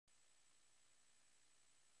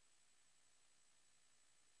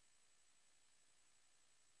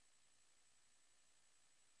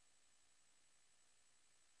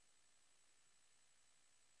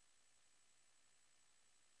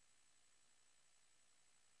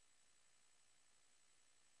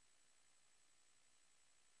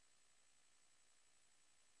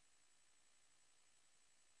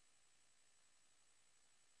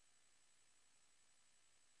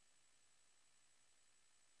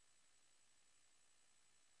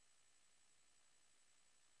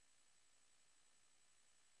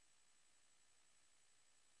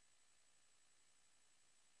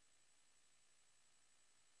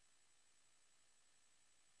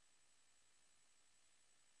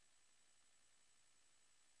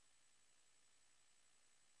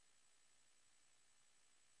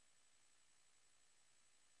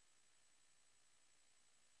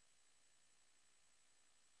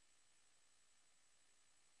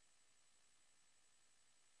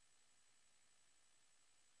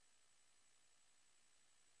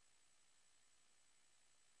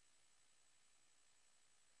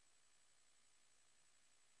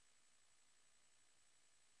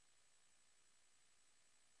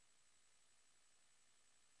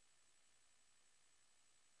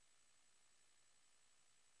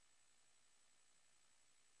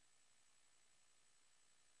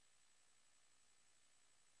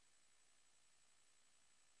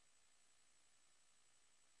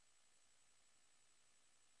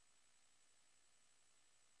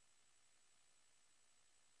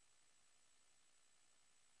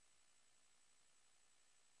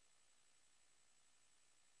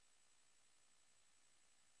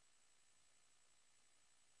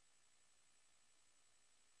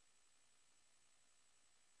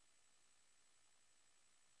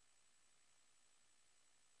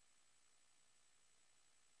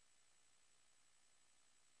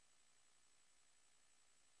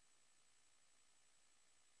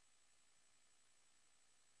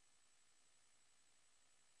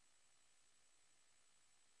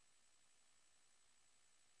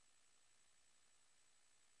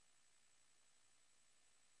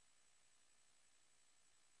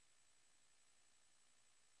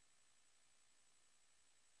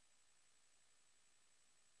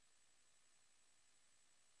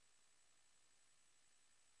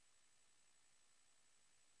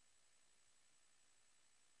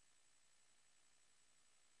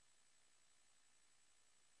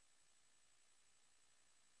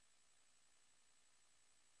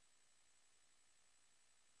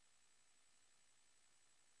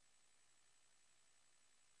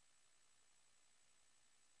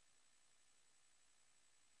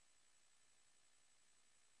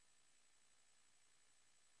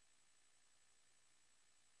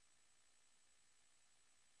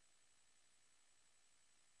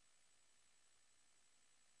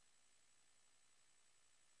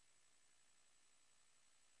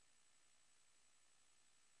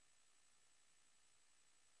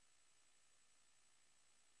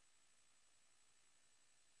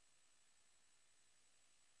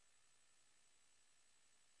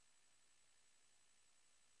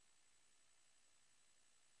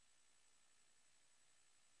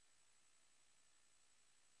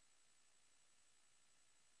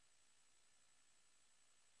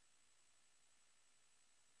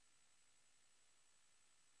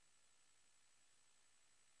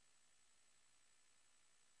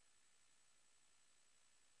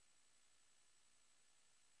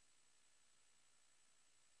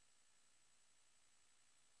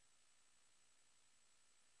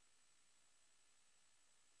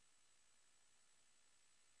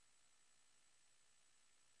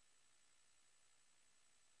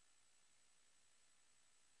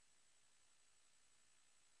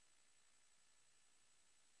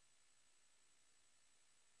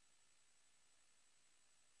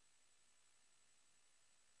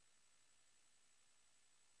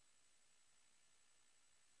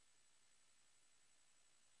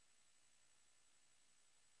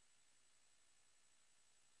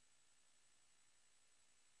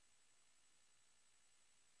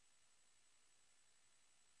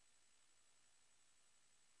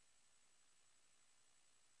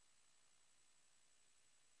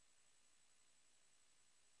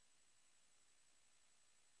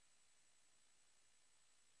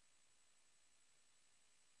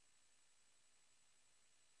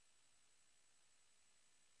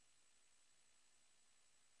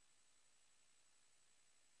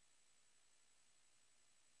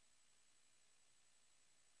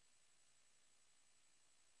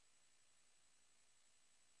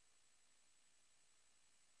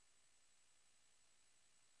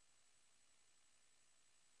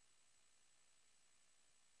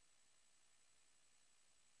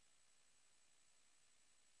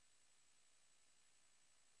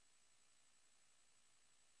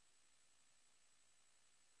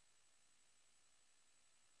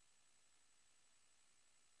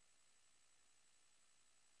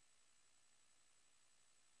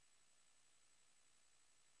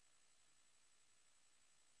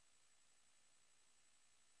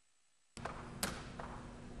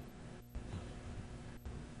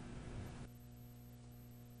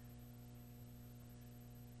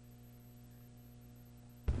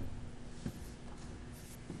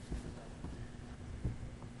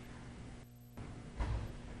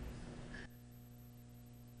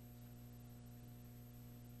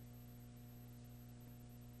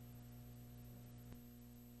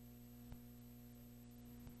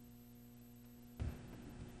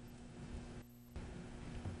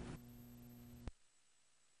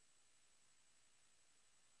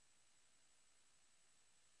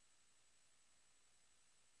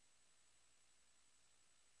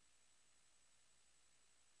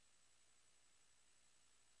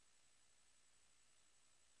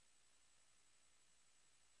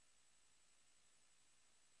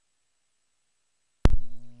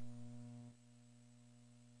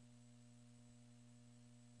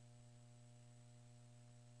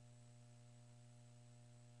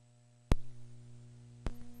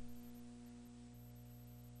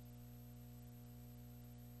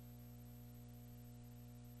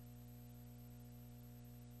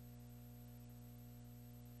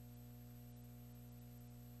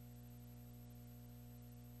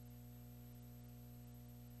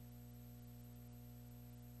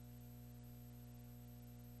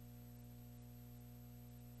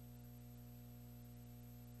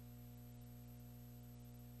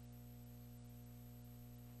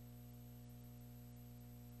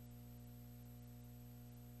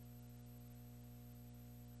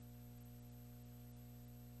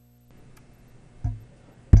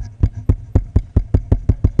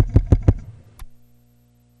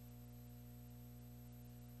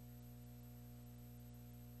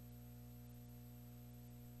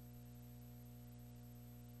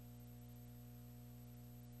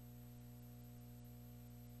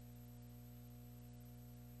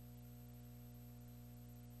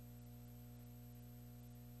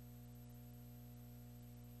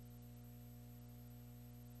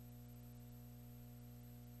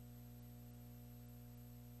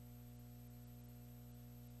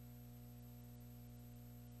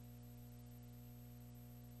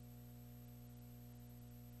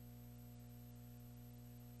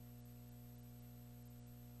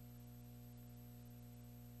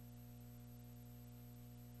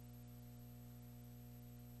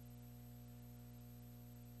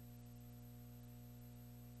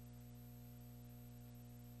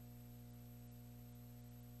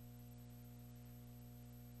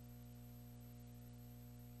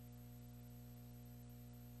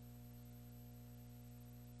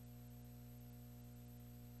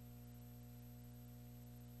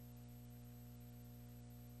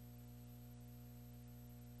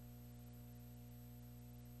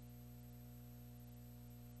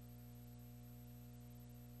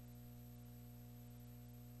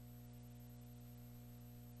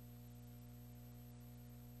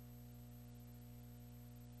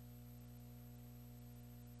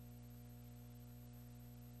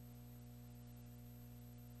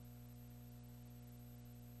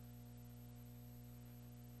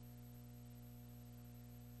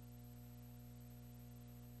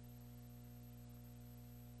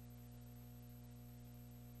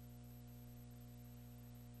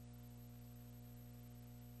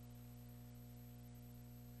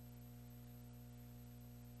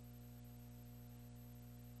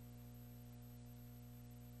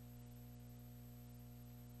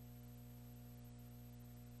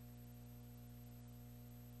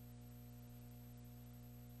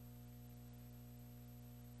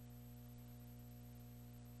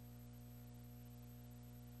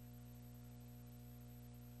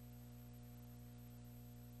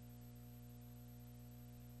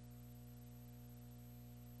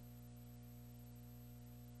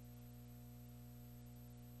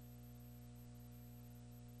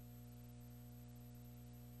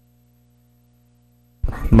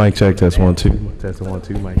Mic check, test 1 2. Test 1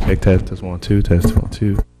 2. Mic check, test 1 2. Test 1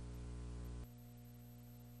 2.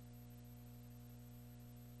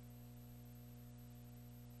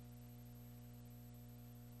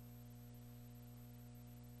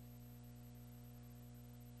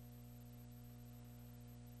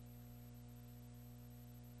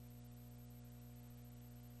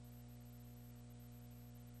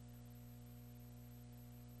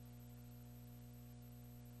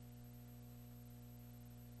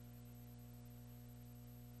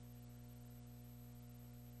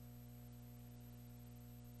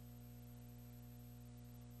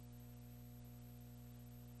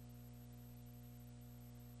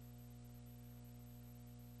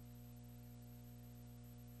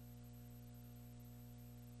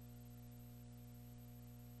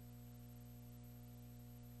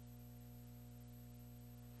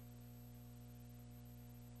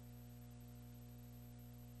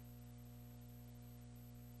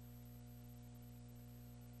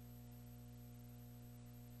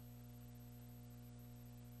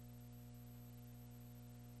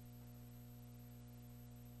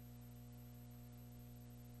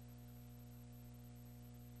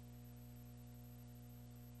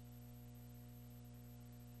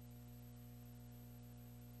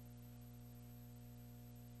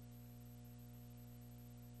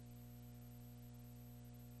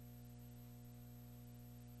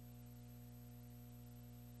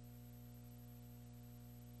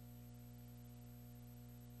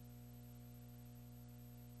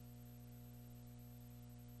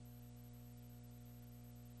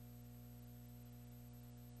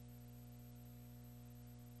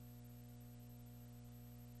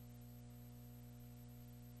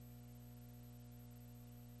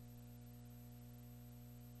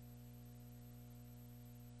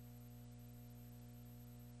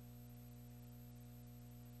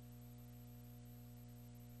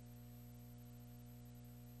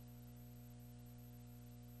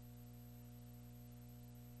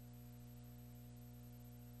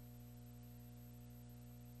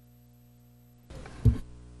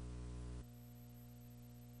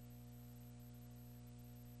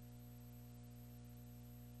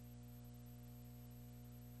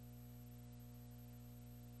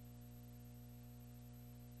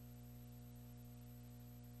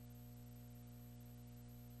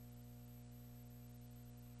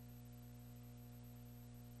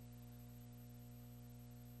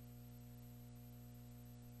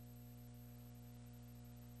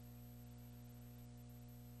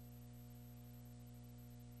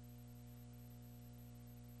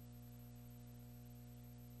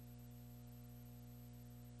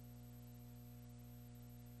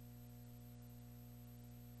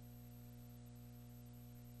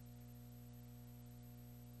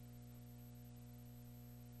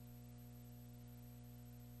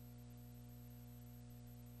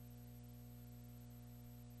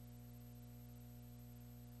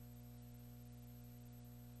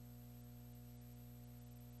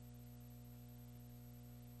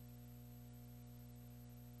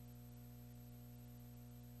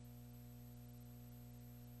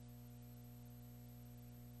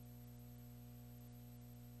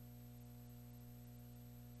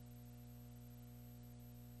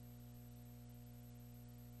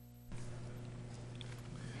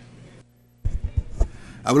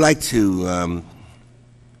 I would like to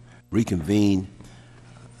reconvene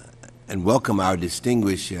and welcome our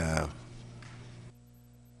distinguished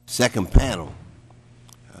second panel.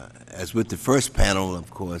 As with the first panel,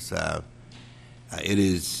 of course, it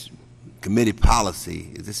is committee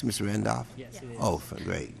policy. Is this Mr. Randolph? Yes, it is. Oh,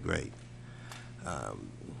 great.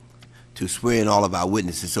 To swear in all of our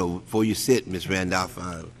witnesses. So before you sit, Ms. Randolph,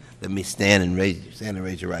 let me stand and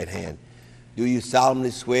raise your right hand. Do you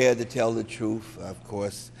solemnly swear to tell the truth, of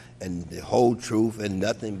course, and the whole truth and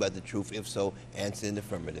nothing but the truth? If so, answer in the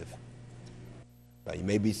affirmative. Right, you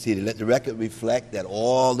may be seated. Let the record reflect that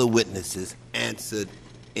all the witnesses answered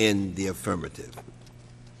in the affirmative.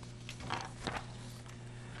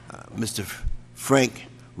 Mr. Frank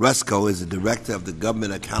Rusko is the director of the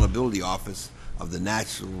Government Accountability Office of the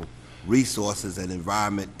Natural Resources and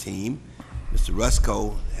Environment Team. Mr.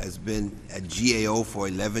 Rusko has been at GAO for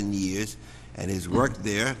 11 years, and his work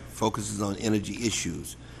there focuses on energy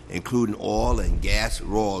issues, including oil and gas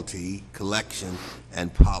royalty collection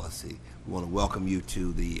and policy. We want to welcome you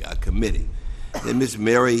to the committee. Then Ms.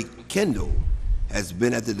 Mary Kendall has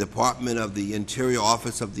been at the Department of the Interior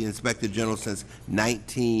Office of the Inspector General since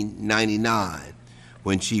 1999.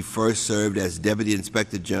 When she first served as Deputy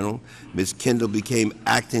Inspector General, Ms. Kendall became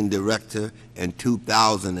Acting Director in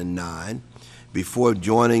 2009. Before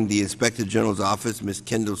joining the Inspector General's office, Ms.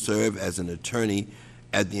 Kendall served as an attorney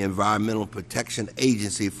at the Environmental Protection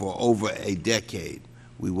Agency for over a decade.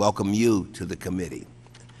 We welcome you to the committee.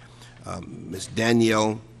 Ms.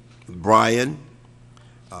 Danielle Bryan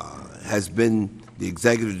has been the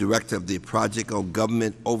Executive Director of the Project on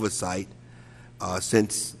Government Oversight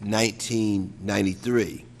since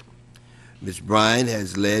 1993. Ms. Bryan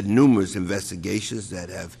has led numerous investigations that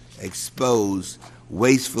have exposed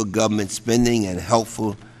wasteful government spending and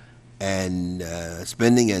helped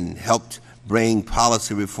bring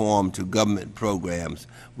policy reform to government programs.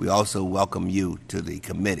 We also welcome you to the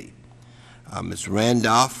committee. Ms.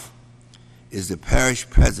 Randolph is the parish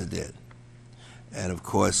president, and of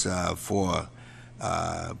course,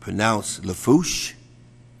 pronounced Lafouche.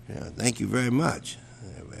 Thank you very much.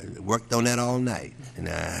 Worked on that all night.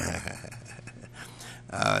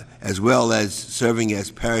 As well as serving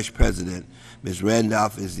as parish president, Ms.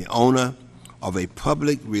 Randolph is the owner of a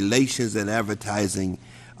public relations and advertising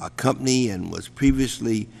company and was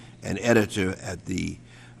previously an editor at the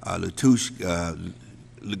Latouche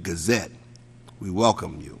Gazette. We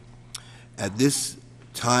welcome you. At this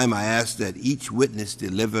time, I ask that each witness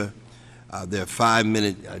deliver their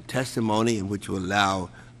 5-minute testimony, in which will allow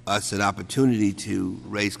us an opportunity to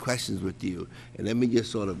raise questions with you. And let me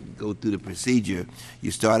just sort of go through the procedure. You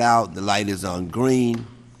start out, the light is on green,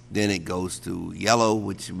 then it goes to yellow,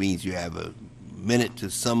 which means you have a minute to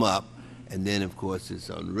sum up, and then of course it's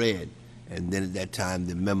on red, and then at that time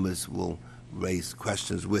the members will raise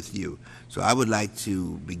questions with you. So I would like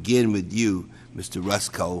to begin with you, Mr.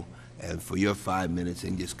 Rusko, and for your 5 minutes,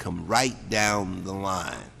 and just come right down the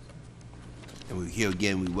line. And here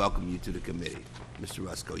again, we welcome you to the committee. Mr.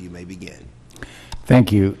 Rusko, you may begin.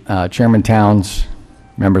 Thank you, Chairman Towns,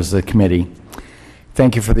 members of the committee.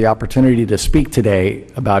 Thank you for the opportunity to speak today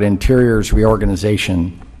about Interior's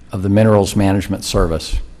reorganization of the Minerals Management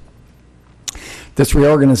Service. This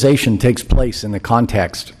reorganization takes place in the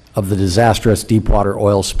context of the disastrous Deepwater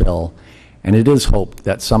oil spill, and it is hoped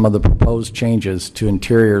that some of the proposed changes to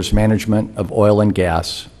Interior's management of oil and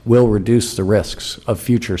gas will reduce the risks of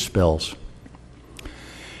future spills.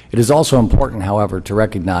 It is also important, however, to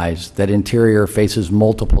recognize that Interior faces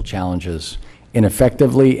multiple challenges in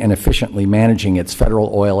effectively and efficiently managing its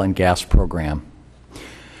federal oil and gas program.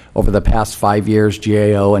 Over the past 5 years,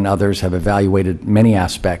 GAO and others have evaluated many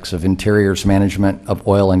aspects of Interior's management of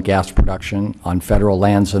oil and gas production on federal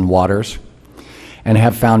lands and waters, and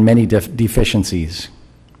have found many deficiencies.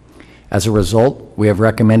 As a result, we have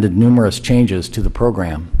recommended numerous changes to the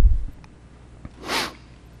program.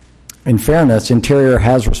 In fairness, Interior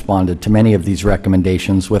has responded to many of these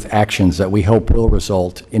recommendations with actions that we hope will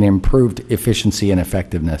result in improved efficiency and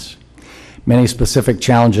effectiveness. Many specific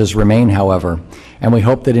challenges remain, however, and we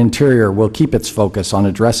hope that Interior will keep its focus on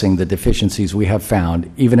addressing the deficiencies we have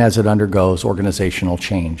found, even as it undergoes organizational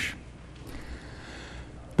change.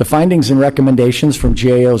 The findings and recommendations from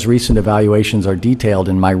GAO's recent evaluations are detailed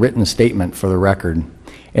in my written statement for the record.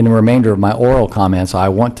 In the remainder of my oral comments, I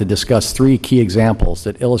want to discuss 3 key examples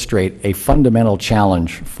that illustrate a fundamental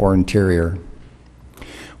challenge for Interior.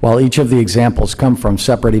 While each of the examples come from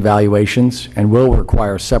separate evaluations and will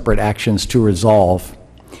require separate actions to resolve,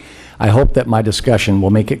 I hope that my discussion will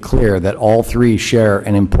make it clear that all 3 share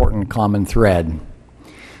an important common thread.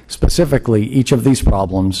 Specifically, each of these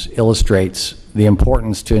problems illustrates the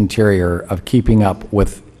importance to Interior of keeping up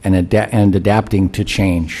with and adapting to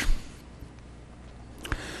change.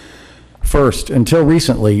 First, until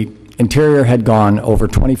recently, Interior had gone over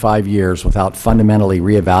 25 years without fundamentally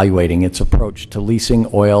reevaluating its approach to leasing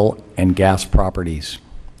oil and gas properties.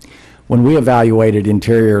 When we evaluated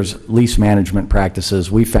Interior's lease management practices,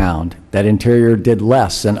 we found that Interior did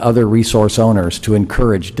less than other resource owners to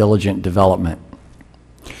encourage diligent development.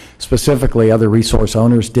 Specifically, other resource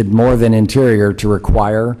owners did more than Interior to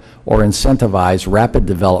require or incentivize rapid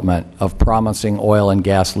development of promising oil and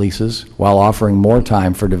gas leases, while offering more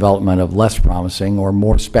time for development of less promising or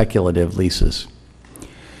more speculative leases.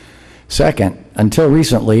 Second, until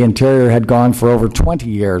recently, Interior had gone for over 20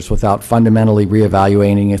 years without fundamentally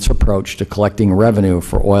reevaluating its approach to collecting revenue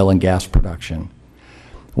for oil and gas production.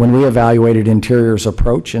 When we evaluated Interior's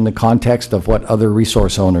approach in the context of what other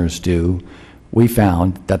resource owners do, we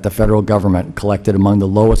found that the federal government collected among the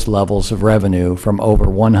lowest levels of revenue from over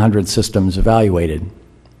 100 systems evaluated.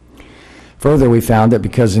 Further, we found that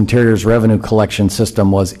because Interior's revenue collection system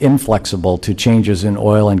was inflexible to changes in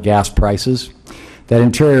oil and gas prices, that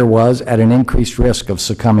Interior was at an increased risk of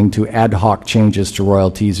succumbing to ad hoc changes to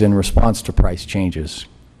royalties in response to price changes.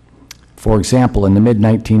 For example, in the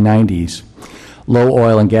mid-1990s, low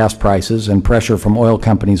oil and gas prices and pressure from oil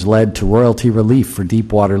companies led to royalty relief for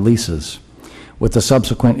deepwater leases, With the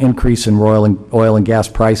subsequent increase in oil and gas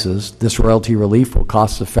prices, this royalty relief will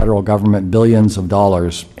cost the federal government billions of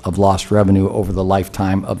dollars of lost revenue over the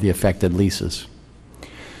lifetime of the affected leases.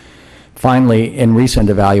 Finally, in recent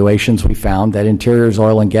evaluations, we found that Interior's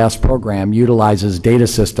oil and gas program utilizes data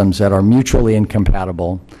systems that are mutually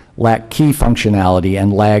incompatible, lack key functionality,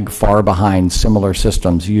 and lag far behind similar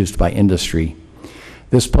systems used by industry.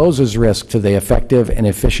 This poses risk to the effective and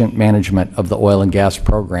efficient management of the oil and gas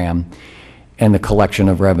program and the collection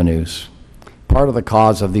of revenues. Part of the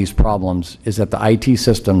cause of these problems is that the IT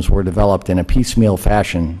systems were developed in a piecemeal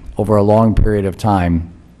fashion over a long period of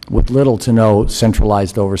time with little to no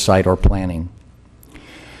centralized oversight or planning.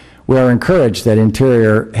 We are encouraged that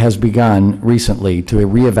Interior has begun recently to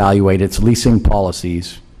reevaluate its leasing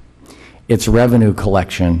policies, its revenue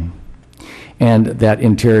collection, and that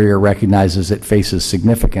Interior recognizes it faces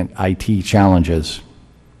significant IT challenges.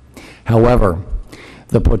 However,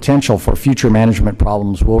 the potential for future management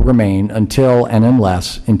problems will remain until and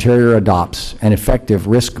unless Interior adopts an effective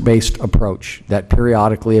risk-based approach that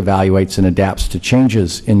periodically evaluates and adapts to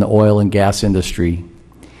changes in the oil and gas industry,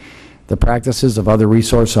 the practices of other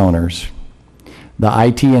resource owners, the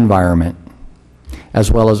IT environment,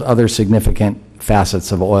 as well as other significant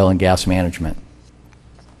facets of oil and gas management.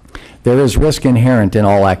 There is risk inherent in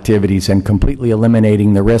all activities, and completely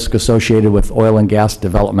eliminating the risk associated with oil and gas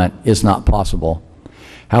development is not possible.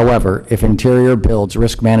 However, if Interior builds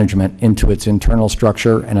risk management into its internal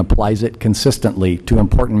structure and applies it consistently to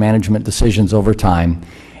important management decisions over time,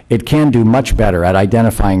 it can do much better at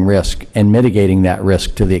identifying risk and mitigating that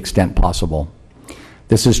risk to the extent possible.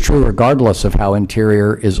 This is true regardless of how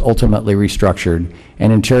Interior is ultimately restructured,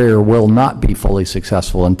 and Interior will not be fully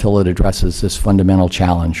successful until it addresses this fundamental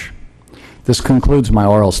challenge. This concludes my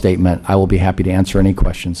oral statement. I will be happy to answer any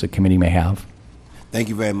questions the committee may have. Thank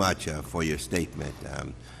you very much for your statement.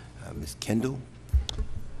 Ms. Kendall?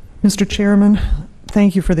 Mr. Chairman,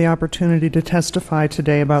 thank you for the opportunity to testify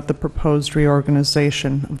today about the proposed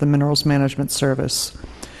reorganization of the Minerals Management Service.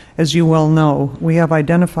 As you well know, we have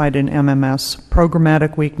identified in MMS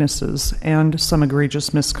programmatic weaknesses and some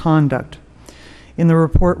egregious misconduct. In the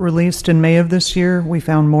report released in May of this year, we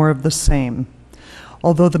found more of the same.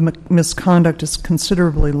 Although the misconduct is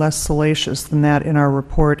considerably less salacious than that in our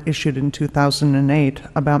report issued in 2008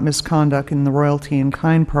 about misconduct in the Royalty in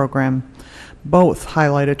Kind program, both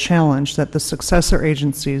highlight a challenge that the successor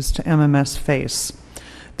agencies to MMS face.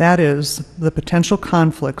 That is, the potential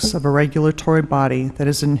conflicts of a regulatory body that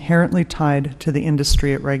is inherently tied to the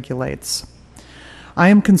industry it regulates. I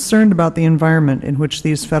am concerned about the environment in which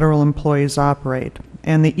these federal employees operate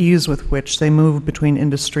and the ease with which they move between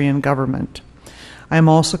industry and government. I am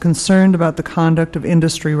also concerned about the conduct of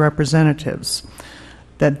industry representatives,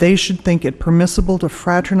 that they should think it permissible to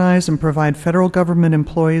fraternize and provide federal government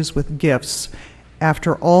employees with gifts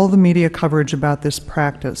after all the media coverage about this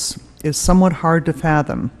practice is somewhat hard to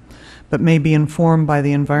fathom, but may be informed by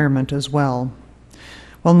the environment as well.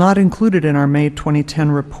 While not included in our May 2010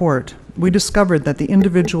 report, we discovered that the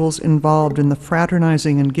individuals involved in the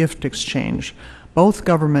fraternizing and gift exchange, both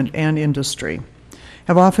government and industry,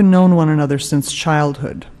 have often known one another since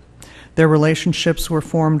childhood. Their relationships were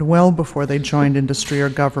formed well before they joined industry or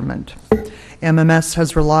government. MMS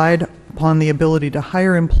has relied upon the ability to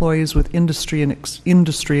hire employees with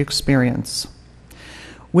industry experience.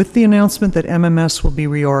 With the announcement that MMS will be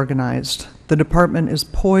reorganized, the department is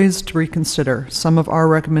poised to reconsider some of our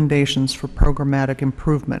recommendations for programmatic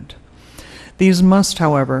improvement. These must,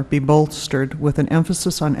 however, be bolstered with an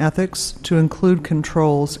emphasis on ethics to include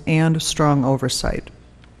controls and strong oversight.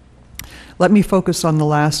 Let me focus on the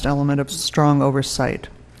last element of strong oversight.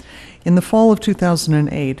 In the fall of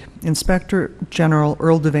 2008, Inspector General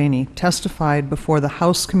Earl Devaney testified before the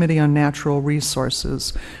House Committee on Natural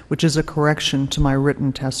Resources, which is a correction to my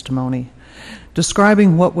written testimony,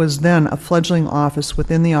 describing what was then a fledgling office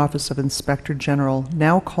within the Office of Inspector General,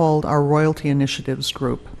 now called our Royalty Initiatives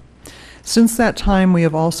Group. Since that time, we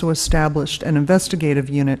have also established an investigative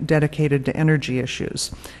unit dedicated to energy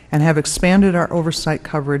issues and have expanded our oversight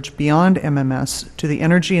coverage beyond MMS to the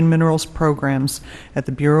energy and minerals programs at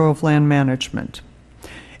the Bureau of Land Management.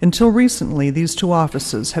 Until recently, these two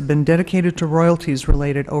offices have been dedicated to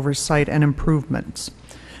royalties-related oversight and improvements.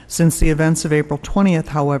 Since the events of April 20th,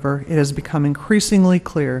 however, it has become increasingly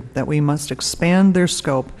clear that we must expand their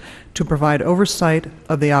scope to provide oversight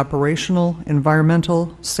of the operational,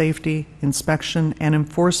 environmental, safety, inspection, and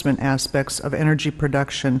enforcement aspects of energy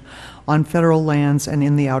production on federal lands and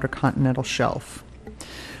in the Outer Continental Shelf.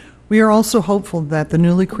 We are also hopeful that the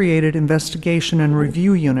newly created Investigation and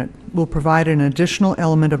Review Unit will provide an additional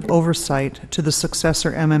element of oversight to the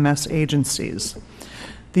successor MMS agencies.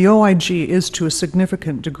 The OIG is to a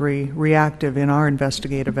significant degree reactive in our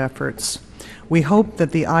investigative efforts. We hope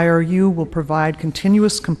that the IRU will provide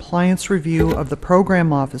continuous compliance review of the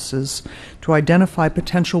program offices to identify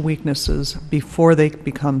potential weaknesses before they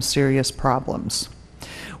become serious problems.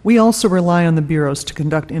 We also rely on the bureaus to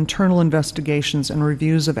conduct internal investigations and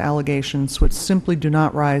reviews of allegations which simply do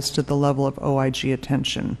not rise to the level of OIG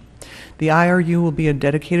attention. The IRU will be a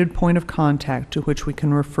dedicated point of contact to which we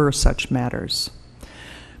can refer such matters.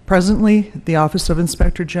 Presently, the Office of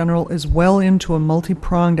Inspector General is well into a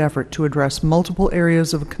multi-pronged effort to address multiple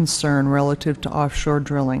areas of concern relative to offshore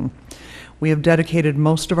drilling. We have dedicated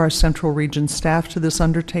most of our Central Region staff to this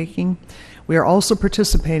undertaking. We are also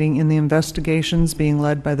participating in the investigations being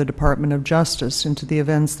led by the Department of Justice into the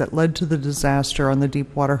events that led to the disaster on the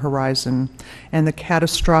Deepwater Horizon and the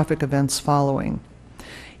catastrophic events following.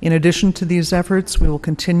 In addition to these efforts, we will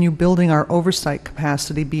continue building our oversight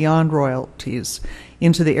capacity beyond royalties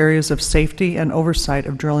into the areas of safety and oversight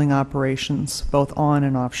of drilling operations, both on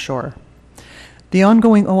and offshore. The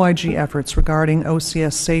ongoing OIG efforts regarding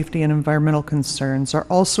OCS safety and environmental concerns are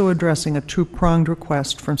also addressing a two-pronged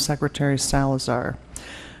request from Secretary Salazar.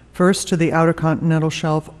 First, to the Outer Continental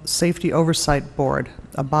Shelf Safety Oversight Board,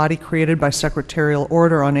 a body created by secretarial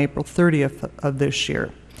order on April 30th of this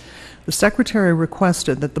year. The Secretary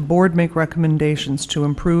requested that the Board make recommendations to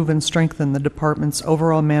improve and strengthen the Department's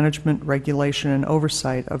overall management, regulation, and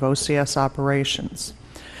oversight of OCS operations.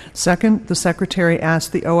 Second, the Secretary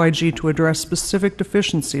asked the OIG to address specific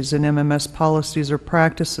deficiencies in MMS policies or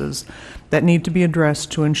practices that need to be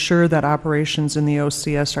addressed to ensure that operations in the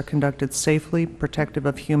OCS are conducted safely, protective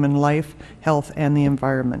of human life, health, and the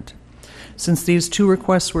environment. Since these two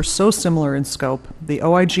requests were so similar in scope, the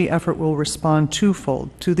OIG effort will respond twofold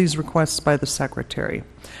to these requests by the Secretary.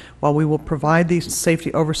 While we will provide the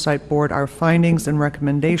Safety Oversight Board our findings and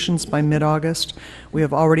recommendations by mid-August, we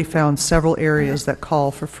have already found several areas that call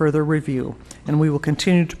for further review, and we will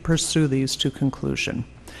continue to pursue these to conclusion.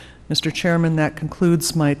 Mr. Chairman, that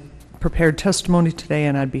concludes my prepared testimony today,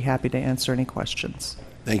 and I'd be happy to answer any questions.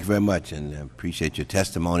 Thank you very much, and I appreciate your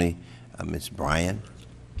testimony. Ms. Bryan.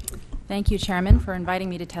 Thank you, Chairman, for inviting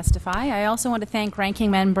me to testify. I also want to thank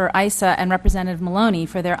Ranking Member Issa and Representative Maloney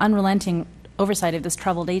for their unrelenting oversight of this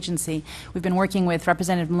troubled agency. We've been working with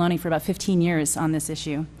Representative Maloney for about 15 years on this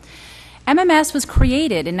issue. MMS was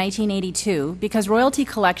created in 1982 because royalty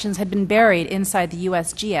collections had been buried inside the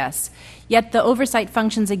USGS, yet the oversight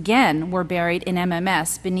functions again were buried in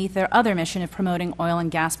MMS beneath their other mission of promoting oil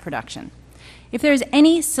and gas production. If there is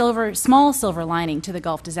any small silver lining to the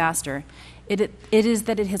Gulf disaster, it is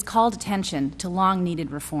that it has called attention to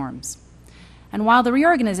long-needed reforms. And while the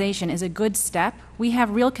reorganization is a good step, we have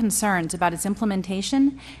real concerns about its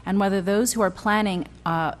implementation and whether those who are planning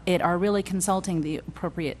it are really consulting the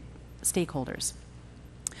appropriate stakeholders.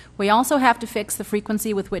 We also have to fix the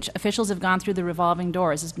frequency with which officials have gone through the revolving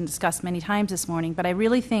door, as has been discussed many times this morning, but I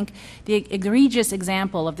really think the egregious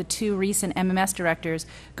example of the two recent MMS directors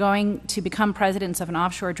going to become presidents of an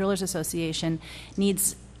offshore drillers association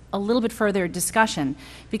needs a little bit further discussion,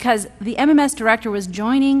 because the MMS director was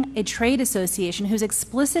joining a trade association whose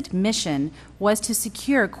explicit mission was to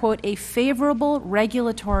secure, quote, a favorable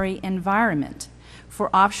regulatory environment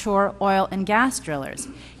for offshore oil and gas drillers.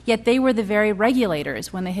 Yet they were the very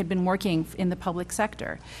regulators when they had been working in the public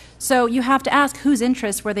sector. So you have to ask, whose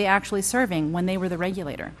interests were they actually serving when they were the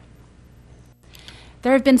regulator?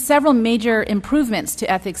 There have been several major improvements to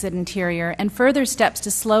ethics at Interior, and further steps to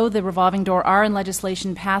slow the revolving door are in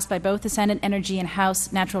legislation passed by both the Senate Energy and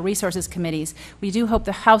House Natural Resources Committees. We do hope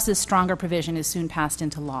the House's stronger provision is soon passed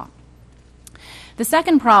into law. The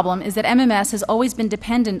second problem is that MMS has always been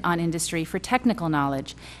dependent on industry for technical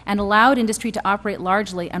knowledge and allowed industry to operate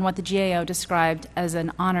largely on what the GAO described as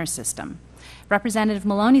an honor system. Representative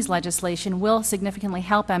Maloney's legislation will significantly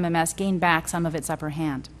help MMS gain back some of its upper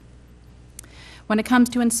hand. When it comes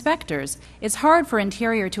to inspectors, it's hard for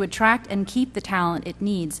Interior to attract and keep the talent it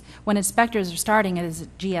needs when inspectors are starting as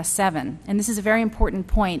GS7. And this is a very important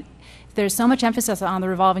point. There's so much emphasis on the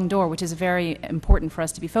revolving door, which is very important for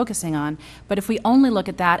us to be focusing on. But if we only look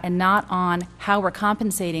at that and not on how we're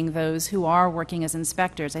compensating those who are working as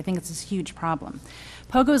inspectors, I think it's a huge problem.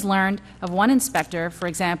 POGO's learned of one inspector, for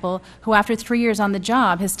example, who after 3 years on the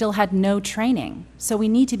job has still had no training. So we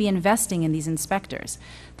need to be investing in these inspectors.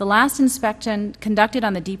 The last inspection conducted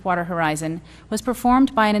on the Deepwater Horizon was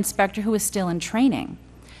performed by an inspector who is still in training.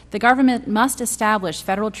 The government must establish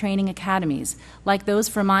federal training academies, like those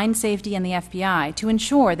for mine safety and the FBI, to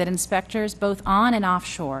ensure that inspectors, both on and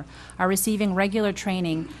offshore, are receiving regular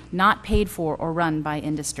training not paid for or run by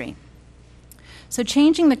industry. So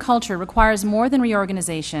changing the culture requires more than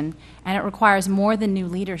reorganization, and it requires more than new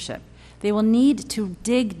leadership. They will need to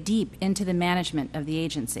dig deep into the management of the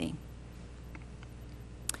agency.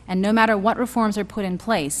 And no matter what reforms are put in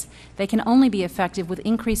place, they can only be effective with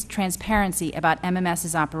increased transparency about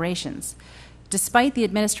MMS's operations. Despite the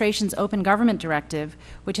administration's Open Government Directive,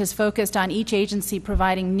 which has focused on each agency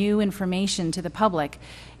providing new information to the public,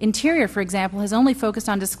 Interior, for example, has only focused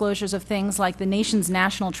on disclosures of things like the nation's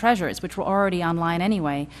national treasures, which were already online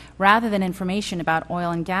anyway, rather than information about oil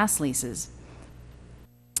and gas leases.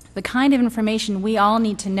 The kind of information we all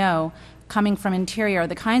need to know coming from Interior are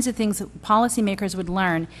the kinds of things that policymakers would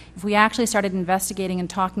learn if we actually started investigating and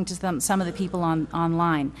talking to some of the people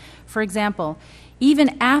online. For example,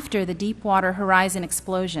 even after the Deepwater Horizon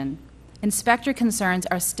explosion, inspector concerns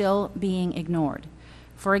are still being ignored.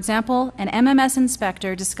 For example, an MMS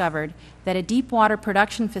inspector discovered that a deepwater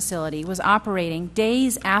production facility was operating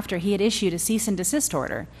days after he had issued a cease and desist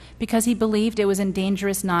order because he believed it was in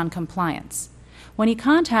dangerous noncompliance. When he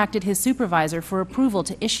contacted his supervisor for approval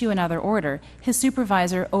to issue another order, his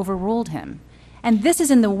supervisor overruled him. And this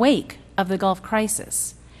is in the wake of the Gulf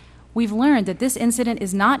crisis. We've learned that this incident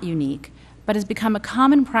is not unique, but has become a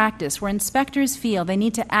common practice where inspectors feel they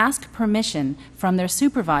need to ask permission from their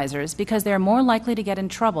supervisors because they are more likely to get in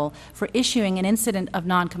trouble for issuing an incident of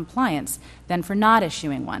noncompliance than for not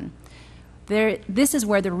issuing one. This is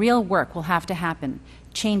where the real work will have to happen,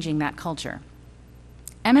 changing that culture.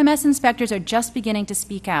 MMS inspectors are just beginning to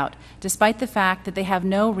speak out, despite the fact that they have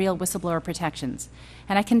no real whistleblower protections.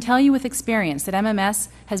 And I can tell you with experience that MMS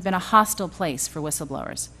has been a hostile place for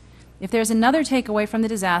whistleblowers. If there's another takeaway from the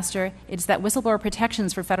disaster, it's that whistleblower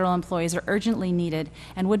protections for federal employees are urgently needed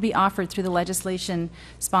and would be offered through the legislation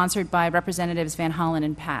sponsored by Representatives Van Hollen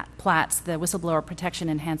and Platts, the Whistleblower Protection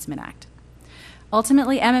Enhancement Act.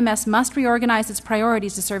 Ultimately, MMS must reorganize its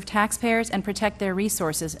priorities to serve taxpayers and protect their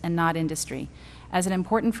resources and not industry. As an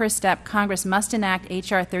important first step, Congress must enact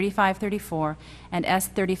H.R. 3534 and S.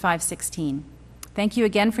 3516. Thank you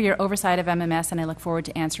again for your oversight of MMS, and I look forward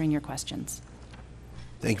to answering your questions.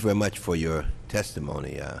 Thank you very much for your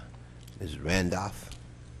testimony. Ms. Randolph.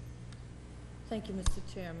 Thank you, Mr.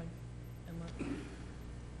 Chairman.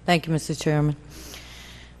 Thank you, Mr. Chairman.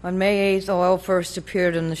 On May 8th, oil first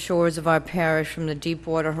appeared on the shores of our parish from the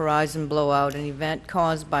Deepwater Horizon blowout, an event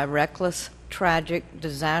caused by reckless, tragic,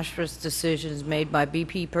 disastrous decisions made by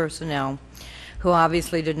BP personnel who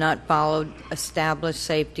obviously did not follow established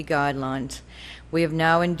safety guidelines. We have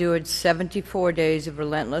now endured 74 days of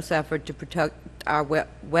relentless effort to protect our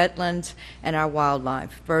wetlands and our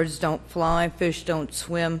wildlife. Birds don't fly, fish don't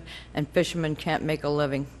swim, and fishermen can't make a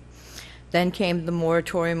living. Then came the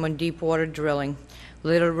moratorium on deepwater drilling,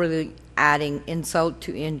 literally adding insult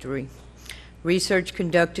to injury. Research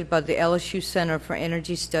conducted by the LSU Center for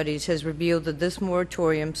Energy Studies has revealed that this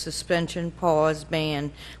moratorium, suspension, pause,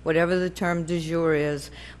 ban, whatever the term du jour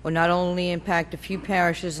is, will not only impact a few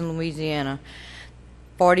parishes in Louisiana,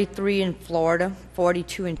 43 in Florida,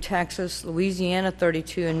 42 in Texas, Louisiana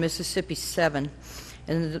 32, and Mississippi 7.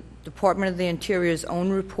 In the Department of the Interior's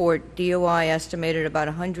own report, DOI estimated about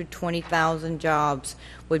 120,000 jobs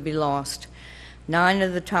would be lost. 9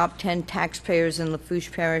 of the top 10 taxpayers in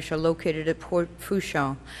Lafourche Parish are located at Port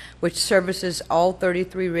Fourchon, which services all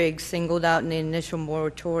 33 rigs singled out in the initial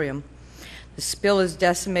moratorium. The spill has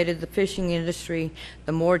decimated the fishing industry.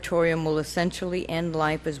 The moratorium will essentially end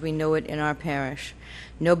life as we know it in our parish.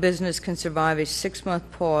 No business can survive a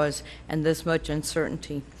 6-month pause and this much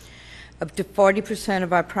uncertainty. Up to 40%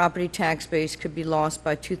 of our property tax base could be lost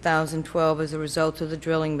by 2012 as a result of the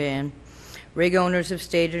drilling ban. Rig owners have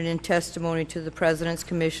stated in testimony to the President's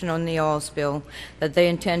Commission on the Oil Spill that they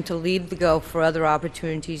intend to leave the Gulf for other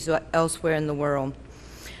opportunities elsewhere in the world.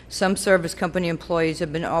 Some service company employees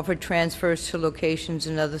have been offered transfers to locations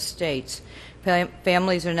in other states.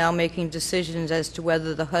 Families are now making decisions as to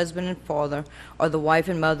whether the husband and father or the wife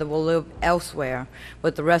and mother will live elsewhere,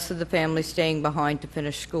 with the rest of the family staying behind to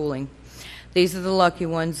finish schooling. These are the lucky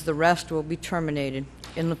ones. The rest will be terminated.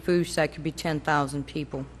 In Lafourche, that could be 10,000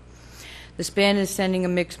 people. This ban is sending a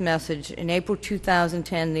mixed message. In April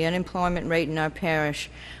 2010, the unemployment rate in our parish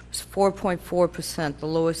was 4.4%, the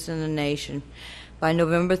lowest in the nation. By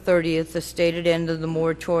November 30th, the stated end of the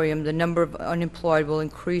moratorium, the number of unemployed will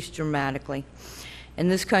increase dramatically. In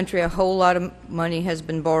this country, a whole lot of money has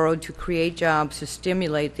been borrowed to create jobs to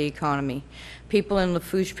stimulate the economy. People in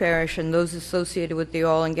Lafourche Parish and those associated with the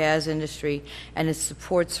oil and gas industry and its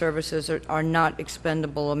support services are not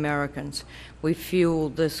expendable Americans. We fuel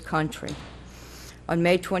this country. On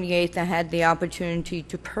May 28th, I had the opportunity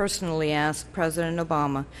to personally ask President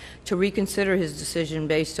Obama to reconsider his decision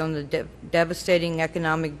based on the devastating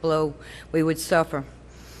economic blow we would suffer.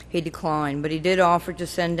 He declined, but he did offer to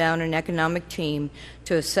send down an economic team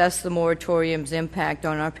to assess the moratorium's impact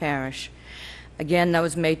on our parish. Again, that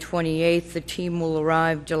was May 28th. The team will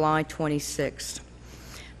arrive July 26th.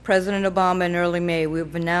 President Obama, in early May, we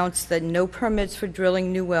have announced that no permits for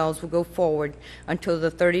drilling new wells will go forward until the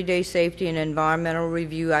 30-day safety and environmental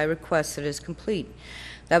review I requested is complete.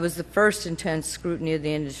 That was the first intense scrutiny of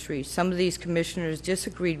the industry. Some of these commissioners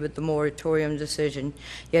disagreed with the moratorium decision,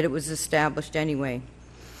 yet it was established anyway.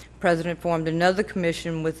 The President formed another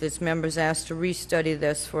commission with its members asked to restudy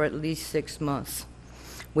this for at least 6 months.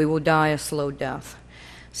 We will die a slow death.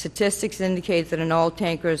 Statistics indicate that an oil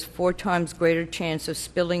tanker has 4 times greater chance of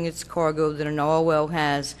spilling its cargo than an oil well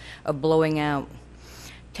has of blowing out.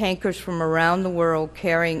 Tankers from around the world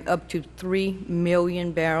carrying up to 3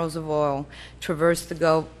 million barrels of oil traverse the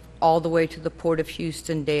Gulf all the way to the port of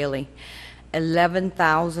Houston daily.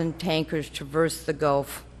 11,000 tankers traversed the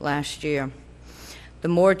Gulf last year. The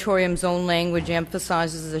moratorium's own language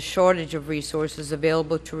emphasizes the shortage of resources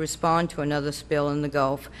available to respond to another spill in the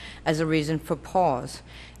Gulf as a reason for pause.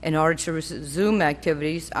 In order to resume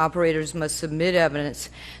activities, operators must submit evidence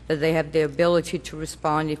that they have the ability to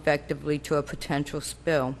respond effectively to a potential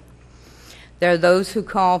spill. There are those who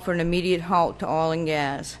call for an immediate halt to oil and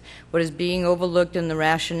gas. What is being overlooked in the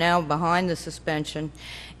rationale behind the suspension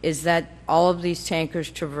is that all of these tankers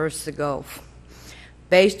traverse the Gulf.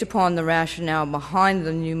 Based upon the rationale behind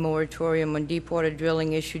the new moratorium on deepwater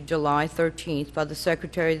drilling issued July 13th by the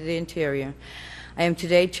Secretary of the Interior, I am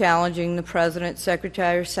today challenging the President,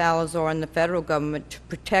 Secretary Salazar, and the federal government to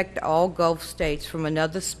protect all Gulf states from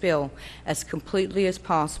another spill as completely as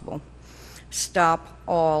possible. Stop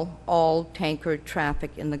all tanker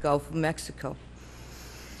traffic in the Gulf of Mexico.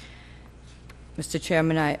 Mr.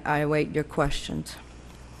 Chairman, I await your questions.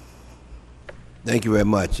 Thank you very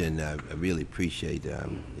much, and I really appreciate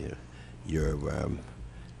your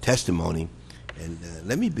testimony. And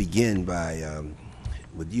let me begin by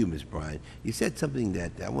with you, Ms. Bryan. You said something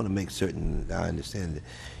that I want to make certain that I understand. It.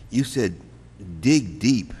 You said dig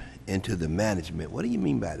deep into the management. What do you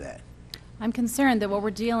mean by that? I'm concerned that what we're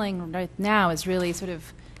dealing right now is really sort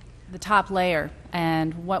of the top layer,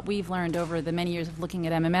 and what we've learned over the many years of looking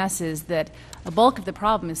at MMS is that a bulk of the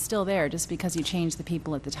problem is still there just because you change the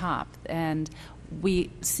people at the top. And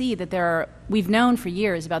we see that we've known for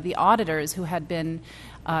years about the auditors who had been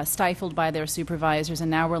stifled by their supervisors, and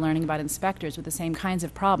now we're learning about inspectors with the same kinds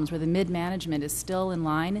of problems where the mid-management is still in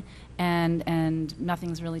line and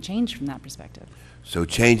nothing's really changed from that perspective. So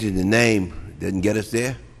changing the name didn't get us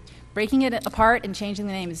there? Breaking it apart and changing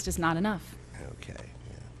the name is just not enough. Okay.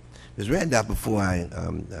 Ms. Randolph, before I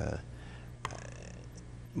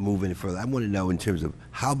move any further, I want to know in terms of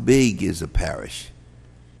how big is a parish?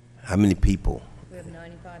 How many people? We have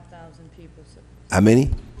 95,000 people, sir. How many?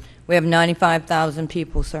 We have 95,000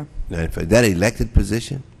 people, sir. 95. Is that an elected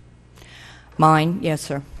position? Mine, yes,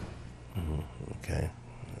 sir. Okay.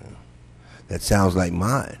 That sounds like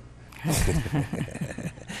mine.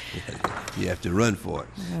 You have to run for it.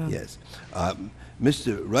 Yeah. Yes.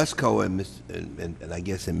 Mr. Rusko and I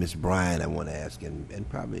guess and Ms. Bryan, I want to ask, and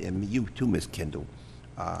probably and you too, Ms. Kendall,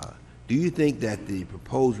 do you think that the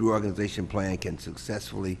proposed reorganization plan can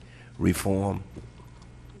successfully reform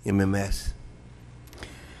MMS?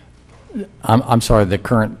 I'm sorry. The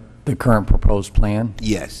current proposed plan.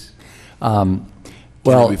 Yes.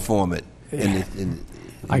 Well, reform it and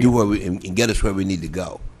get us where we need to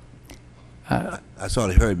go. I sort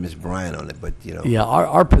of heard Ms. Bryan on it, but you know. Yeah,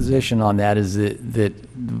 our position on that is that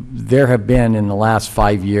there have been in the last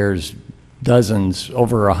 5 years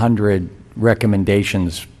over 100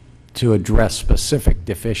 recommendations to address specific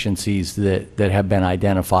deficiencies that have been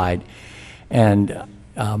identified, and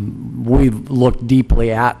we've looked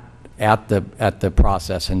deeply at the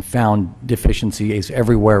process and found deficiencies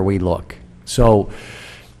everywhere we look. So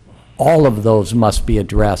all of those must be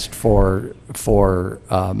addressed for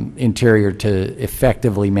Interior to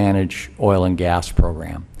effectively manage oil and gas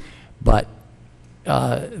program. But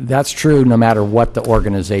that's true no matter what the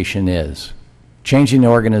organization is. Changing the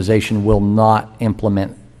organization will not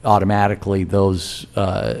implement automatically those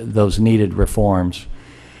needed reforms,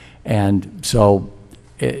 and so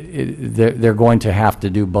they're going to have to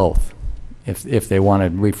do both. If they want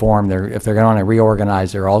to reform, if they're going to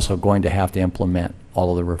reorganize, they're also going to have to implement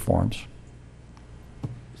all of the reforms.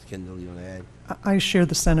 Ms. Kendall, you want to add? I share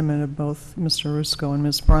the sentiment of both Mr. Rusko and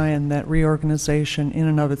Ms. Bryan that reorganization in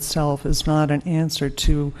and of itself is not an answer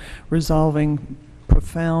to resolving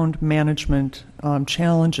profound management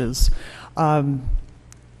challenges. It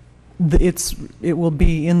will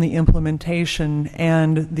be in the implementation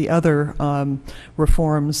and the other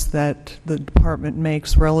reforms that the department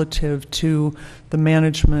makes relative to the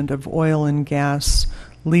management of oil and gas,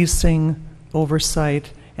 leasing,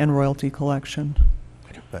 oversight, and royalty collection.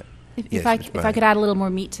 If I could add a little more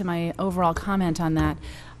meat to my overall comment on that,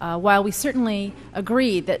 while we certainly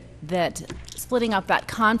agree that splitting up that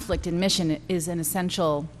conflict in mission is an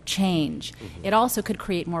essential change, it also could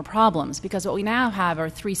create more problems, because what we now have are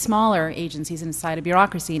 3 smaller agencies inside a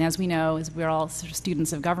bureaucracy, and as we know, as we're all sort of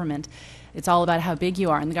students of government, it's all about how big you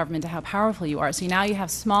are in the government and how powerful you are. So now you have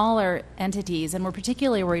smaller entities, and we're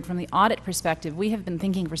particularly worried from the audit perspective. We have been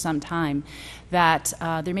thinking for some time that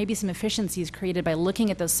there may be some efficiencies created by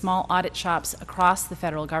looking at those small audit shops across the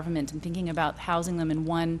federal government and thinking about housing them in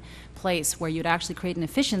one place where you'd actually create an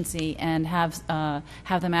efficiency and have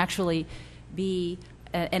them actually be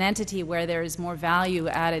an entity where there is more value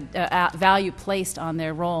added, value placed on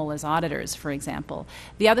their role as auditors, for example.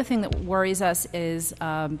 The other thing that worries us is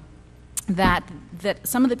that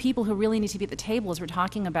some of the people who really need to be at the table as we're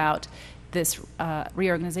talking about this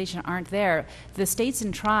reorganization aren't there. The states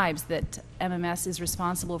and tribes that MMS is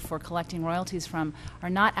responsible for collecting royalties from are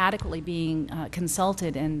not adequately being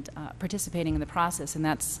consulted and participating in the process, and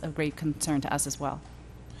that's of great concern to us as well.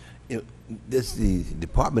 Does the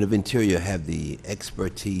Department of Interior have the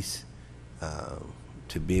expertise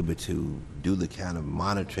to be able to do the kind of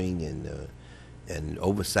monitoring and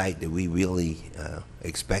oversight that we really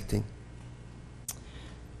expecting?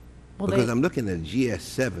 Well, because I'm looking at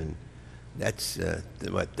GS7, that's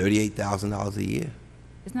what, $38,000 a year?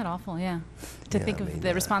 Isn't that awful? Yeah. To think of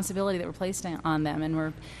the responsibility that we're placed on them, and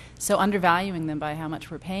we're so undervaluing them by how much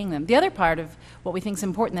we're paying them. The other part of what we think is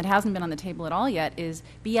important that hasn't been on the table at all yet is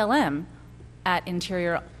BLM at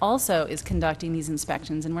Interior also is conducting these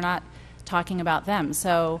inspections, and we're not talking about them.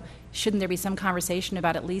 So shouldn't there be some conversation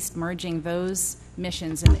about at least merging those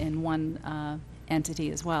missions in one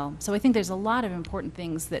entity as well? So I think there's a lot of important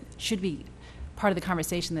things that should be part of the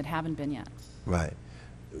conversation that haven't been yet. Right.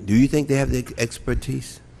 Do you think they have the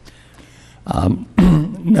expertise?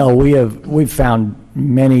 No, we've found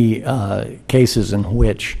many cases in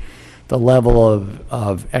which the level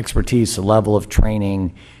of expertise, the level of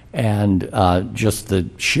training, and just the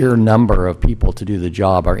sheer number of people to do the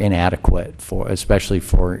job are inadequate, especially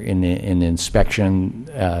in the inspection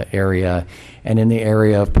area and in the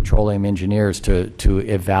area of petroleum engineers to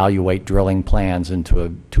evaluate drilling plans and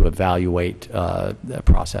to evaluate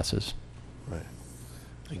processes. Right.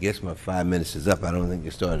 I guess my 5 minutes is up. I don't think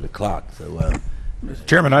you started the clock. So, Mr.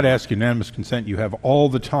 Chairman, I'd ask unanimous consent. You have all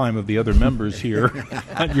the time of the other members here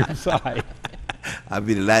on your side. I'd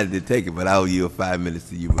be delighted to take it, but I'll yield 5 minutes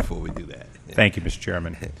to you before we do that. Thank you, Mr.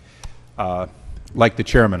 Chairman. Like the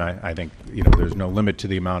chairman, I think there's no limit to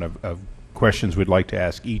the amount of questions we'd like to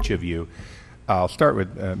ask each of you. I'll start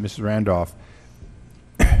with Mrs. Randolph.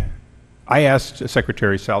 I asked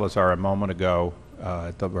Secretary Salazar a moment ago,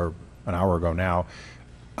 or an hour ago now,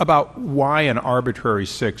 about why an arbitrary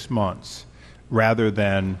 6 months rather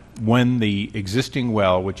than when the existing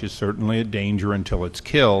well, which is certainly a danger until it's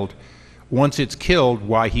killed, once it's killed,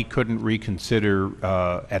 why he couldn't reconsider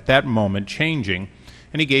at that moment changing.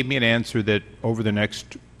 And he gave me an answer that over the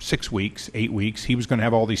next 6 weeks, 8 weeks, he was going to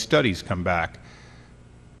have all these studies come back.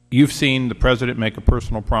 You've seen the President make a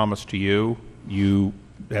personal promise to you. You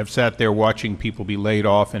have sat there watching people be laid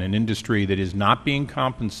off in an industry that is not being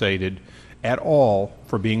compensated at all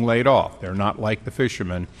for being laid off. They're not like the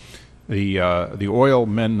fishermen. The oil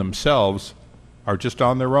men themselves are just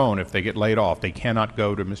on their own if they get laid off. They cannot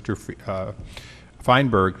go to Mr.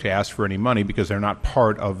 Feinberg to ask for any money because they're not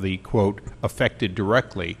part of the, quote, affected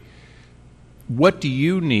directly. What do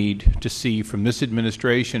you need to see from this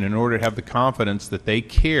administration in order to have the confidence that they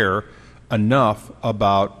care enough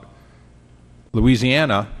about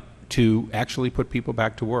Louisiana to actually put people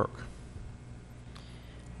back to work?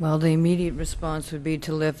 Well, the immediate response would be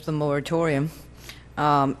to lift the moratorium.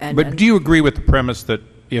 But do you agree with the premise that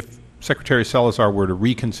if Secretary Salazar were to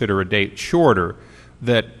reconsider a date shorter,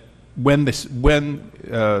 that when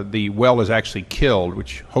the well is actually killed,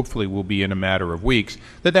 which hopefully will be in a matter of weeks,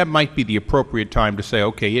 that might be the appropriate time to say,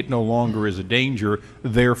 okay, it no longer is a danger,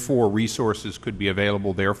 therefore resources could be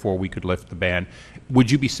available, therefore we could lift the ban? Would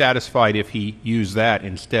you be satisfied if he used that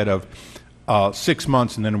instead of 6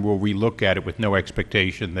 months and then we'll relook at it with no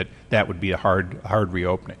expectation that would be a hard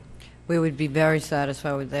reopening? We would be very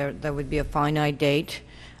satisfied with that. That would be a finite date.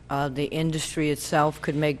 The industry itself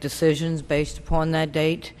could make decisions based upon that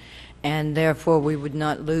date, and therefore we would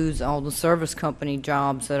not lose all the service company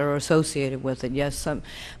jobs that are associated with it. Yes,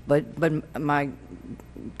 but my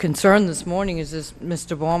concern this morning is this,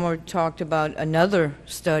 Mr. Balmer talked about another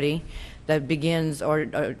study that begins,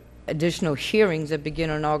 or additional hearings that begin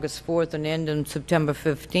on August 4th and end on September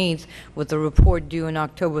 15th, with a report due on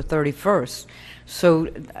October 31st. So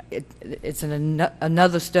it's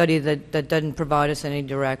another study that doesn't provide us any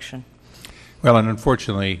direction. Well, and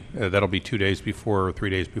unfortunately, that'll be 2 days before or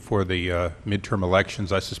 3 days before the midterm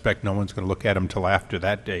elections. I suspect no one's going to look at them until after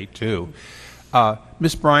that date, too.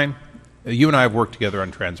 Ms. Bryan, you and I have worked together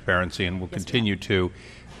on transparency and will continue to.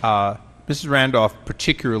 Mrs. Randolph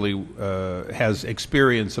particularly has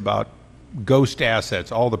experience about ghost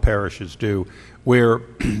assets, all the parishes do, where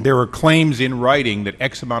there are claims in writing that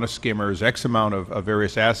X amount of skimmers, X amount of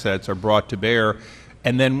various assets are brought to bear,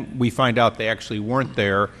 and then we find out they actually weren't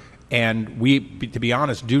there. And we, to be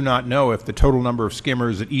honest, do not know if the total number of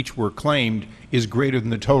skimmers that each were claimed is greater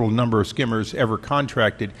than the total number of skimmers ever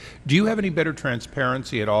contracted. Do you have any better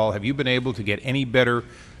transparency at all? Have you been able to get any better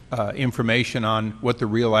information on what the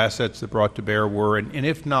real assets that brought to bear were? And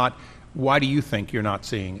if not, why do you think you're not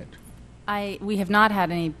seeing it? We have not had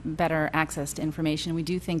any better access to information. We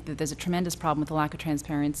do think that there's a tremendous problem with the lack of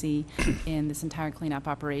transparency in this entire cleanup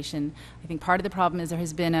operation. I think part of the problem is there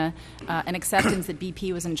has been an acceptance that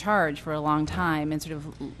BP was in charge for a long time, and sort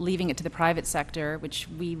of leaving it to the private sector, which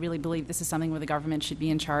we really believe this is something where the government should be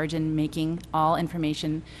in charge and making all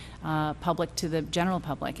information public to the general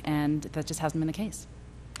public, and that just hasn't been the case.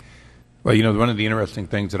 Well, you know, one of the interesting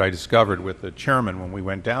things that I discovered with the chairman when we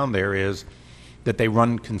went down there is that they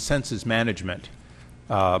run consensus management,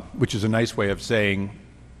 which is a nice way of saying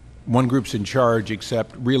one group's in charge,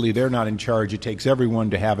 except really they're not in charge. It takes everyone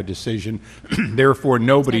to have a decision. Therefore,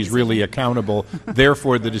 nobody's really accountable.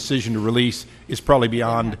 Therefore, the decision to release is probably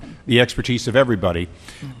beyond the expertise of everybody.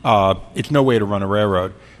 It's no way to run a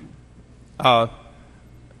railroad. I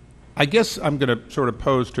guess I'm going to sort of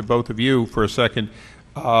pose to both of you for a second,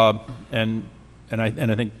 and I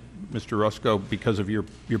think, Mr. Rusko, because of your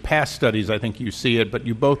past studies, I think you see it, but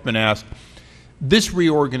you've both been asked, this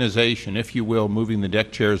reorganization, if you will, moving the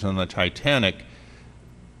deck chairs on the Titanic,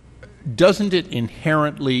 doesn't it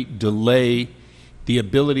inherently delay the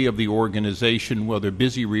ability of the organization, while they're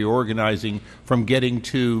busy reorganizing, from getting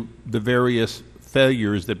to the various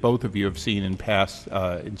failures that both of you have seen in past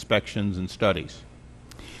inspections and studies?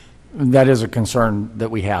 That is a concern that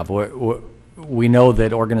we have. We know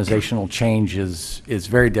that organizational change is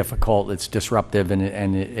very difficult. It's disruptive,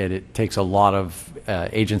 and it takes a lot of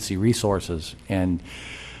agency resources. And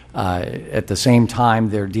at the same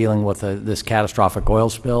time, they're dealing with this catastrophic oil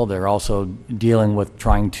spill. They're also dealing with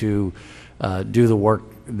trying to do the work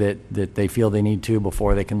that they feel they need to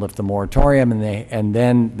before they can lift the moratorium. And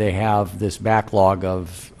then they have this backlog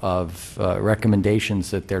of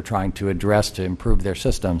recommendations that they're trying to address to improve their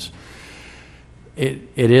systems. It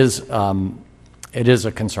is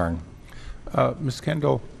a concern. Ms.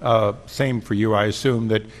 Kendall, same for you. I assume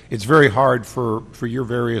that it's very hard for your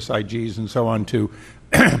various IGs and so on to,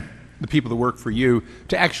 the people that work for you,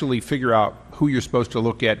 to actually figure out who you're supposed to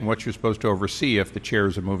look at and what you're supposed to oversee if the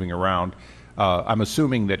chairs are moving around. I'm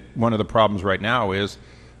assuming that one of the problems right now is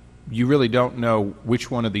you really don't know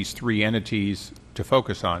which one of these three entities to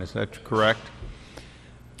focus on. Is that correct?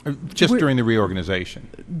 Just during the reorganization.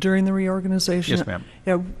 During the reorganization? Yes, ma'am.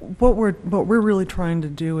 Yeah, what we're really trying to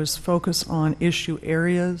do is focus on issue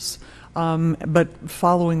areas, but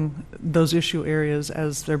following those issue areas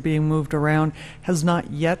as they're being moved around has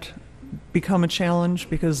not yet become a challenge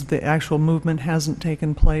because the actual movement hasn't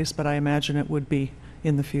taken place, but I imagine it would be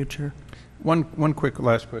in the future. One quick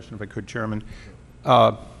last question, if I could, Chairman.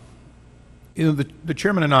 The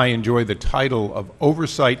Chairman and I enjoy the title of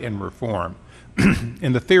Oversight and Reform.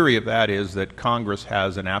 And the theory of that is that Congress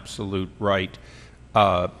has an absolute right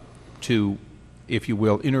to, if you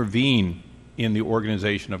will, intervene in the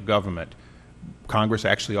organization of government. Congress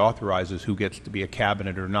actually authorizes who gets to be a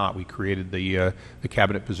cabinet or not. We created the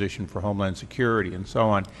cabinet position for Homeland Security and so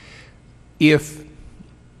on. If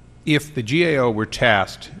the GAO were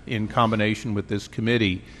tasked in combination with this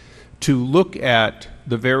committee to look at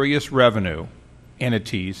the various revenue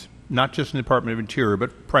entities, not just in the Department of Interior,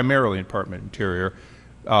 but primarily in the Department of Interior,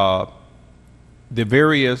 the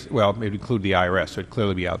various, well, maybe include the IRS, so it'd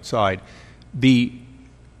clearly be outside, the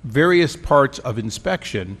various parts of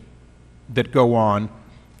inspection that go on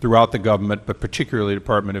throughout the government, but particularly the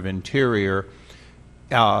Department of Interior,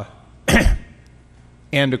 and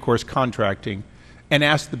of course contracting, and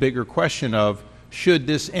ask the bigger question of, should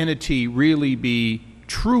this entity really be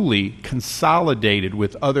truly consolidated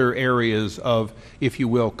with other areas of, if you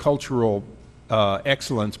will, cultural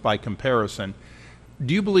excellence by comparison?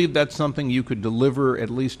 Do you believe that's something you could deliver at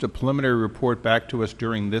least a preliminary report back to us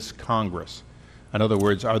during this Congress? In other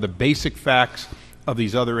words, are the basic facts of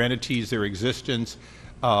these other entities, their existence,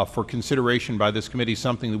 for consideration by this committee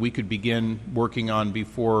something that we could begin working on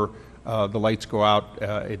before the lights go out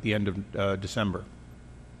at the end of December?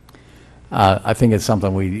 I think it's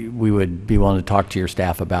something we would be willing to talk to your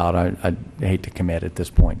staff about. I'd hate to commit at this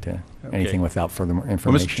point to anything without further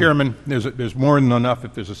information. Well, Mr. Chairman, there's more than enough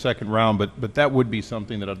if there's a second round, but that would be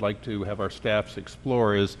something that I'd like to have our staffs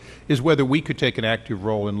explore is whether we could take an active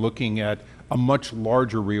role in looking at a much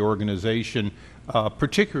larger reorganization,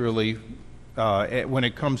 particularly when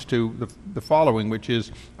it comes to the following, which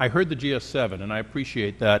is, I heard the GS7, and I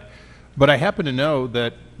appreciate that, but I happen to know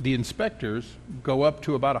that the inspectors go up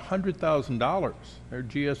to about $100,000. They're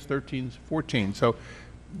GS13s, 14. So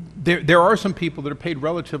there are some people that are paid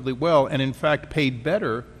relatively well, and in fact paid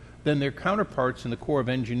better than their counterparts in the Corps of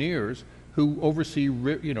Engineers who oversee,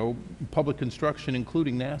 public construction,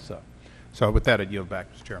 including NASA. So with that, I'd yield back,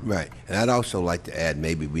 Mr. Chairman. Right. And I'd also like to add,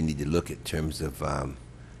 maybe we need to look at terms of the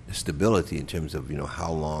stability in terms of,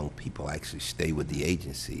 how long people actually stay with the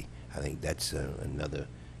agency. I think that's another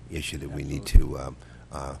issue that we need to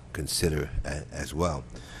consider as well.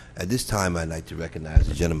 At this time, I'd like to recognize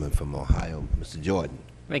the gentleman from Ohio, Mr. Jordan.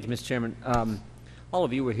 Thank you, Mr. Chairman. All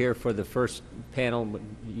of you were here for the first panel.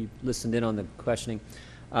 You listened in on the questioning.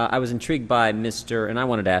 I was intrigued by and I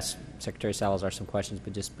wanted to ask Secretary Salazar some questions,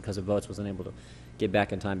 but just because of votes wasn't able to get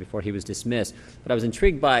back in time before he was dismissed. But I was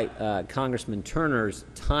intrigued by Congressman Turner's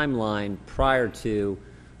timeline prior to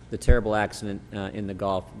the terrible accident in the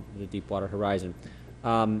Gulf, the Deepwater Horizon.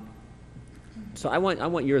 So I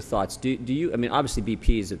want your thoughts. Do you? I mean, obviously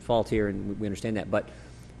BP is at fault here, and we understand that. But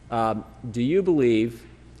do you believe?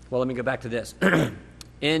 Well, let me go back to this.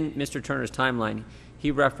 In Mr. Turner's timeline,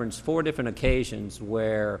 he referenced 4 different occasions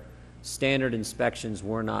where standard inspections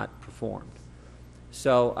were not performed.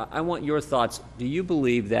 So I want your thoughts. Do you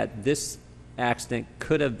believe that this accident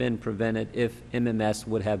could have been prevented if MMS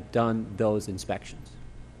would have done those inspections?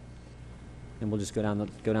 And we'll just go down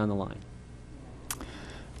the line.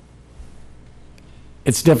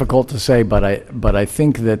 It's difficult to say, but I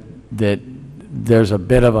think that there's a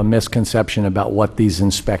bit of a misconception about what these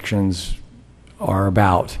inspections are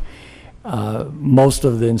about. Most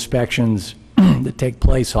of the inspections that take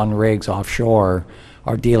place on rigs offshore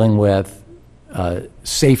are dealing with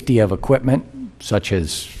safety of equipment, such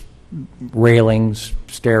as railings,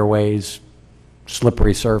 stairways,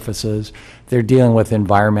 slippery surfaces. They're dealing with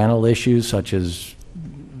environmental issues, such as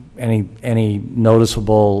any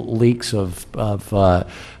noticeable leaks of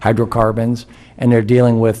hydrocarbons, and they're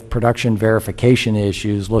dealing with production verification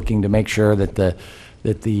issues, looking to make sure that the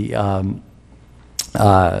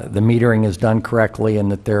metering is done correctly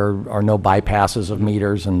and that there are no bypasses of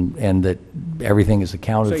meters and that everything is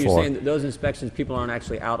accounted for. So you're saying that those inspections, people aren't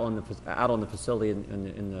actually out on the facility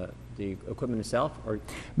in the equipment itself, or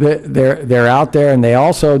they're out there, and they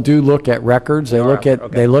also do look at records. They look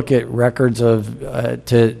at records of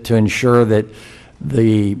to ensure that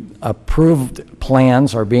the approved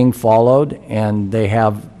plans are being followed, and they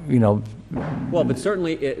have Well, but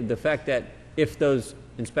certainly the fact that if those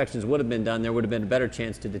inspections would have been done, there would have been a better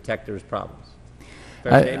chance to detect there's problems.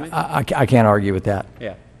 Fair statement? I can't argue with that.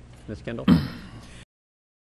 Yeah. Ms. Kendall?